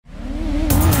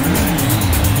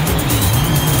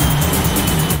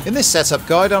In this setup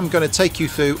guide, I'm going to take you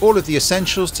through all of the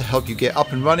essentials to help you get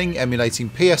up and running emulating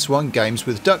PS1 games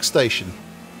with DuckStation.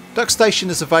 DuckStation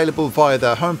is available via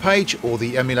their homepage or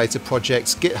the Emulator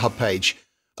Project's GitHub page.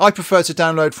 I prefer to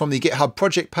download from the GitHub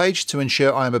project page to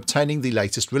ensure I am obtaining the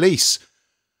latest release.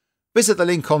 Visit the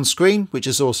link on screen, which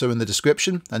is also in the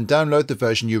description, and download the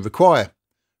version you require.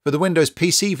 For the Windows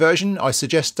PC version, I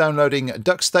suggest downloading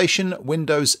DuckStation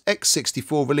Windows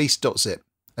x64 release.zip,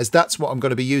 as that's what I'm going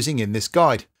to be using in this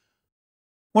guide.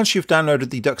 Once you've downloaded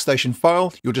the DuckStation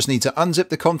file, you'll just need to unzip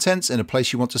the contents in a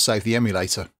place you want to save the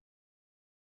emulator.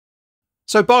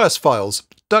 So BIOS files.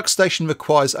 DuckStation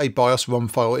requires a BIOS ROM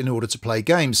file in order to play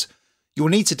games. You will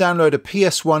need to download a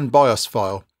PS1 BIOS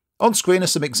file. On screen are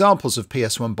some examples of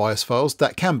PS1 BIOS files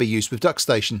that can be used with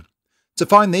DuckStation. To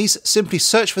find these, simply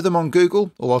search for them on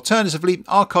Google, or alternatively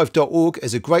archive.org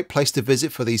is a great place to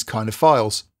visit for these kind of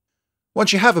files.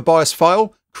 Once you have a BIOS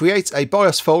file, create a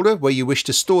BIOS folder where you wish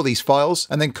to store these files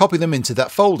and then copy them into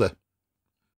that folder.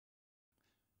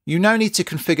 You now need to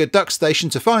configure DuckStation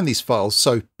to find these files,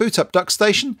 so boot up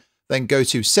DuckStation, then go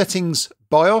to Settings,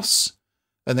 BIOS,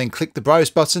 and then click the Browse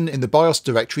button in the BIOS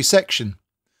directory section.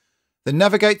 Then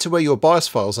navigate to where your BIOS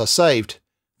files are saved.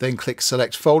 Then click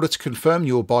Select Folder to confirm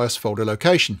your BIOS folder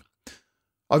location.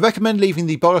 I recommend leaving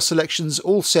the BIOS selections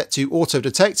all set to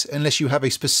auto-detect unless you have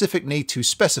a specific need to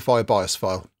specify a BIOS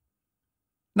file.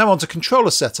 Now on to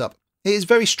controller setup. It is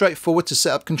very straightforward to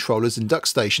set up controllers in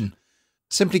DuckStation.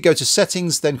 Simply go to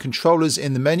Settings, then Controllers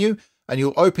in the menu, and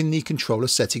you'll open the Controller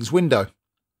Settings window.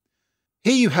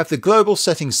 Here you have the Global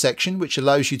Settings section, which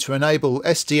allows you to enable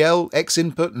SDL,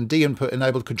 X-input and D-input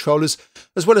enabled controllers,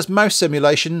 as well as mouse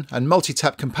emulation and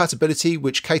multi-tap compatibility,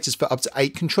 which caters for up to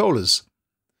 8 controllers.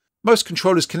 Most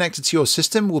controllers connected to your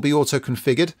system will be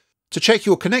auto-configured. To check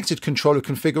your connected controller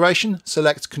configuration,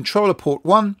 select Controller Port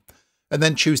 1, and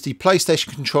then choose the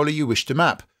PlayStation controller you wish to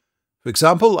map. For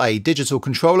example, a digital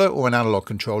controller or an analog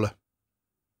controller.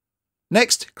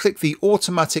 Next, click the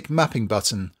Automatic Mapping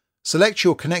button. Select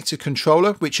your connected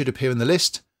controller, which should appear in the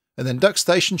list, and then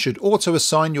DuckStation should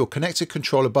auto-assign your connected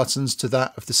controller buttons to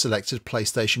that of the selected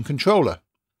PlayStation controller.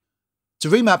 To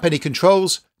remap any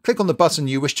controls, click on the button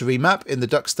you wish to remap in the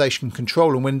DuckStation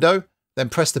controller window, then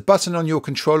press the button on your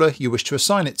controller you wish to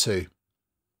assign it to.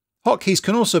 Hotkeys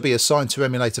can also be assigned to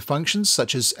emulator functions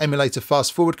such as emulator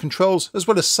fast-forward controls, as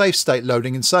well as save state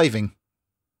loading and saving.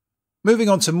 Moving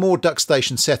on to more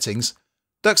DuckStation settings,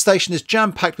 DuckStation is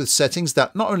jam-packed with settings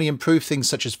that not only improve things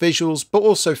such as visuals, but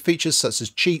also features such as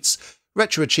cheats,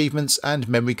 RetroAchievements, and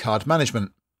memory card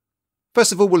management.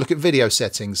 First of all, we'll look at video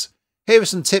settings. Here are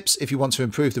some tips if you want to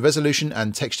improve the resolution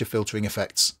and texture filtering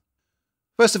effects.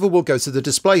 First of all, we'll go to the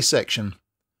display section.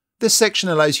 This section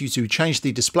allows you to change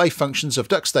the display functions of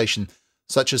DuckStation,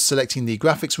 such as selecting the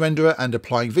graphics renderer and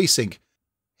applying VSync.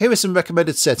 Here are some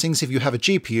recommended settings if you have a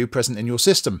GPU present in your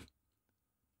system.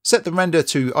 Set the render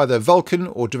to either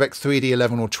Vulkan or DirectX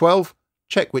 11 or 12,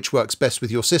 check which works best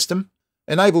with your system,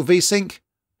 enable VSync,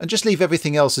 and just leave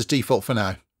everything else as default for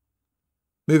now.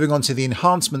 Moving on to the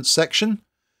Enhancements section.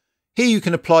 Here you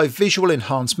can apply visual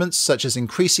enhancements such as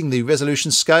increasing the resolution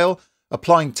scale,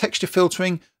 applying texture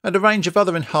filtering, and a range of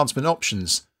other enhancement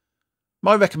options.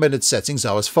 My recommended settings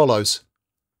are as follows.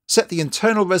 Set the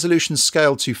internal resolution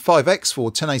scale to 5x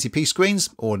for 1080p screens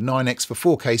or 9x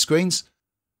for 4K screens.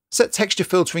 Set texture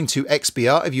filtering to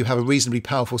XBR if you have a reasonably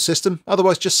powerful system,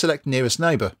 otherwise just select nearest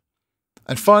neighbour.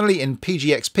 And finally, in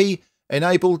PGXP,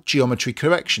 enable geometry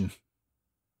correction.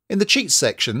 In the cheats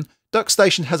section,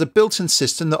 DuckStation has a built-in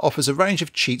system that offers a range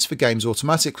of cheats for games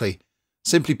automatically.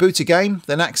 Simply boot a game,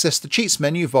 then access the cheats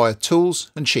menu via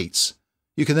Tools and Cheats.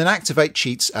 You can then activate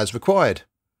cheats as required.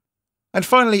 And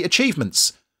finally,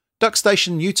 achievements.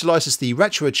 DuckStation utilises the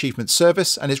RetroAchievements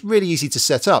service and is really easy to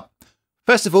set up.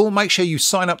 First of all, make sure you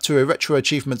sign up to a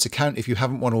RetroAchievements account if you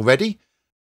haven't one already.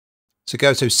 So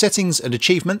go to Settings and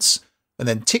Achievements, and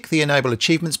then tick the Enable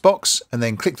Achievements box, and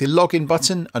then click the Login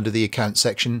button under the Account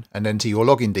section and enter your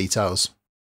login details.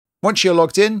 Once you're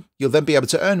logged in, you'll then be able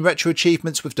to earn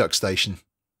RetroAchievements with DuckStation.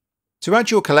 To add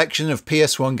your collection of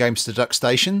PS1 games to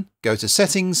DuckStation, go to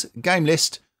Settings, Game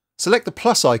List, select the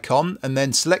plus icon, and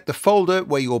then select the folder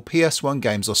where your PS1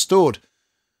 games are stored.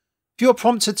 If you're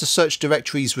prompted to search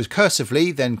directories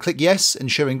recursively, then click Yes,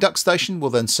 ensuring DuckStation will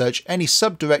then search any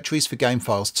subdirectories for game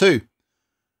files too.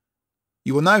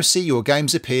 You will now see your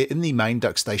games appear in the main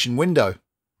DuckStation window.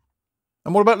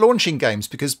 And what about launching games?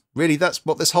 Because really that's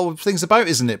what this whole thing's about,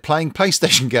 isn't it? Playing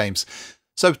PlayStation games.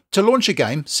 So to launch a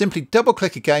game, simply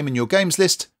double-click a game in your games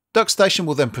list, DuckStation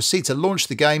will then proceed to launch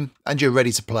the game, and you're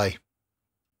ready to play.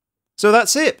 So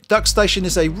that's it. DuckStation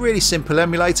is a really simple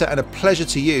emulator and a pleasure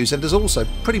to use, and is also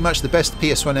pretty much the best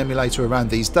PS1 emulator around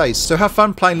these days. So have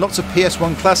fun playing lots of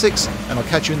PS1 classics, and I'll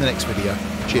catch you in the next video.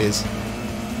 Cheers.